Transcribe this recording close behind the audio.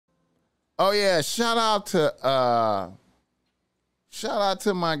Oh yeah, shout out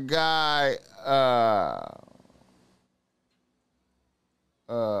to my guy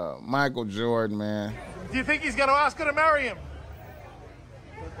Micheal Jordan, man. Do you think he's going to ask her to marry him?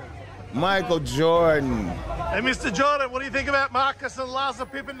 Micheal Jordan. Hey, Mr. Jordan, what do you think about Marcus and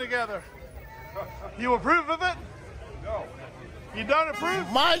Larsa Pippin together? You approve of it? No. You don't approve?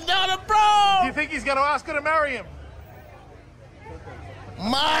 Mike don't approve. Do you think he's going to ask her to marry him?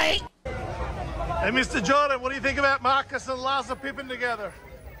 Mike. Hey, Mr. Jordan, what do you think about Marcus and Larsa Pippin together?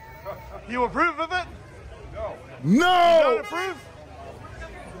 You approve of it? No. No. You don't approve?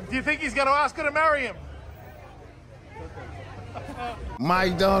 Do you think he's going to ask her to marry him?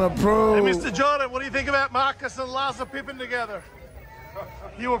 Mike don't approve. Hey, Mr. Jordan, what do you think about Marcus and Larsa Pippin together?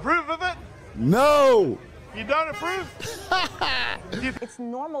 You approve of it? No. You don't approve? It's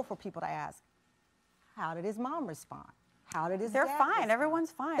normal for people to ask, how did his mom respond? How did his They're dad fine. respond?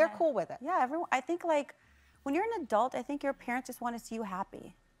 Everyone's fine. They're cool with it. Yeah, everyone. I think, like, when you're an adult, I think your parents just want to see you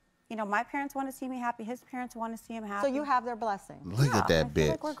happy. You know, my parents want to see me happy. His parents want to see him happy. So you have their blessing. Look at that I bitch. feel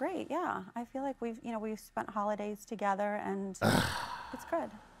like we're great. Yeah, I feel like we've spent holidays together, and it's good.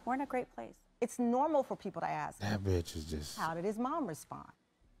 We're in a great place. It's normal for people to ask, That bitch is just. how did his mom respond?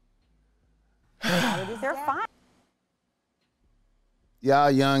 How did his They're dad fine.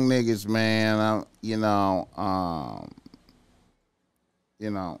 Y'all young niggas, man.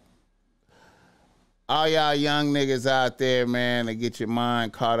 All y'all young niggas out there, man, to get your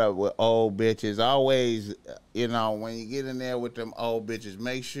mind caught up with old bitches. Always, when you get in there with them old bitches,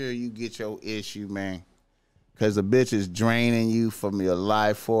 make sure you get your issue, man. Because the bitch is draining you from your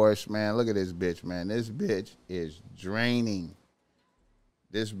life force, man. Look at this bitch, man. This bitch is draining.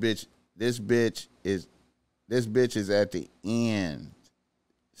 This bitch is at the end.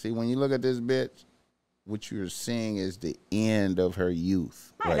 See, when you look at this bitch, what you're seeing is the end of her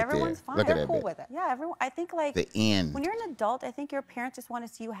youth. Fine, right everyone's there. fine. Look They're at that cool bitch. with it. Yeah, everyone. I think, like, The end. when you're an adult, I think your parents just want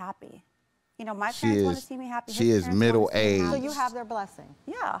to see you happy. You know, my She parents want is- to see me happy. she His is parents wanna see me middle-aged. So happy. you have their blessing.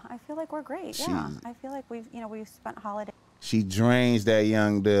 Yeah, I feel like we're great. Yeah, I feel like we've spent holidays. She drains that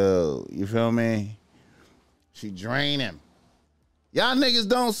young dude. You feel me? She drain him. Y'all niggas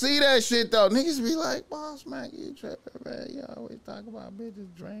don't see that shit, though. Niggas be like, BossMack, you tripping, man. You always talk about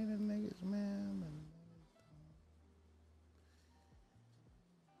bitches draining niggas, man.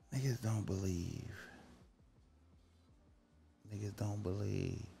 Niggas don't believe. Niggas don't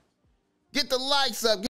believe. Get the likes up.